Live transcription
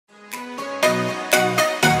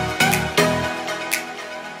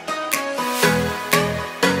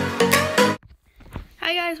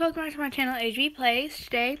welcome back to my channel, HB Plays.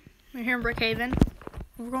 Today, we're here in Brookhaven.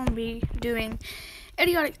 We're going to be doing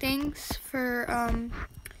idiotic things for,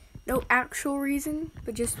 no actual reason,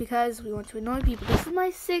 but just because we want to annoy people. This is my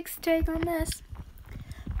 6th take on this.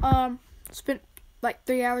 Spent like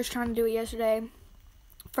 3 hours trying to do it yesterday.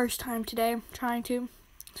 First time today, trying to.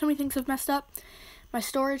 So many things have messed up. My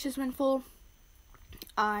storage has been full.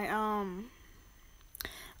 I've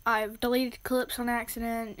deleted clips on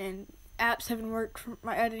accident, and apps haven't worked for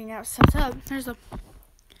my editing apps. So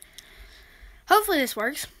hopefully this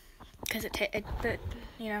works, because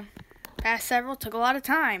past several took a lot of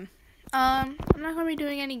time. I'm not going to be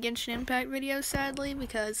doing any Genshin Impact videos, sadly,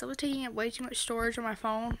 because I was taking up way too much storage on my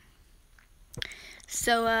phone.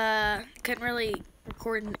 So, couldn't really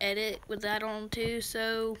record and edit with that on too,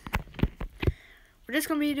 so we're just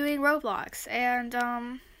going to be doing Roblox, and,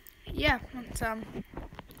 yeah, let's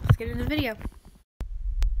get into the video.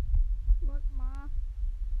 Look, Ma,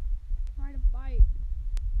 ride a bike.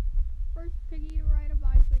 First piggy to ride a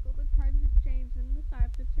bicycle, the times have changed and the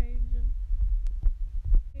times are changing.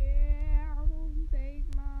 Yeah, I'm gonna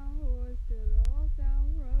take my horse to the old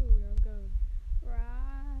town road. I'm gonna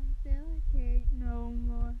ride till I can't no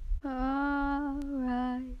more.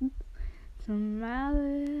 Alright, some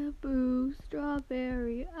Malibu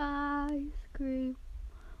strawberry ice cream.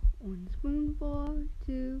 1 spoon for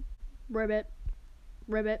 2. Ribbit.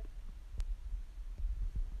 Ribbit.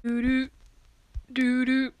 Doo doo. Doo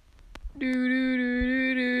doo. Doo doo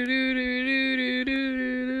doo doo doo doo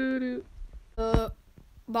doo doo doo.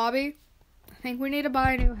 Bobby, I think we need to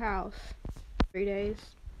buy a new house. 3 days.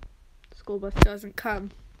 School bus doesn't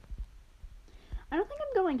come. I don't think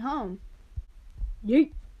I'm going home.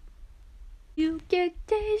 Yeet. You get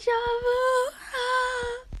deja vu.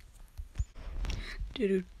 Do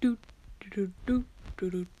do do do do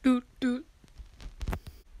do do do.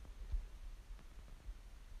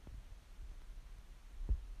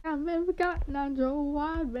 I've been forgotten on Joe.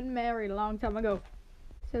 I've been married a long time ago.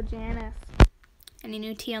 So Janice, any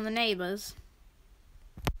new tea on the neighbors?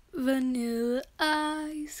 Vanilla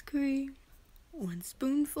ice cream, 1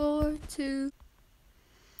 spoon for 2.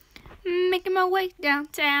 Making my way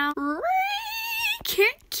downtown.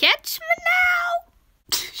 Can't catch me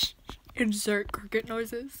now. Insert cricket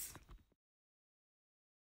noises.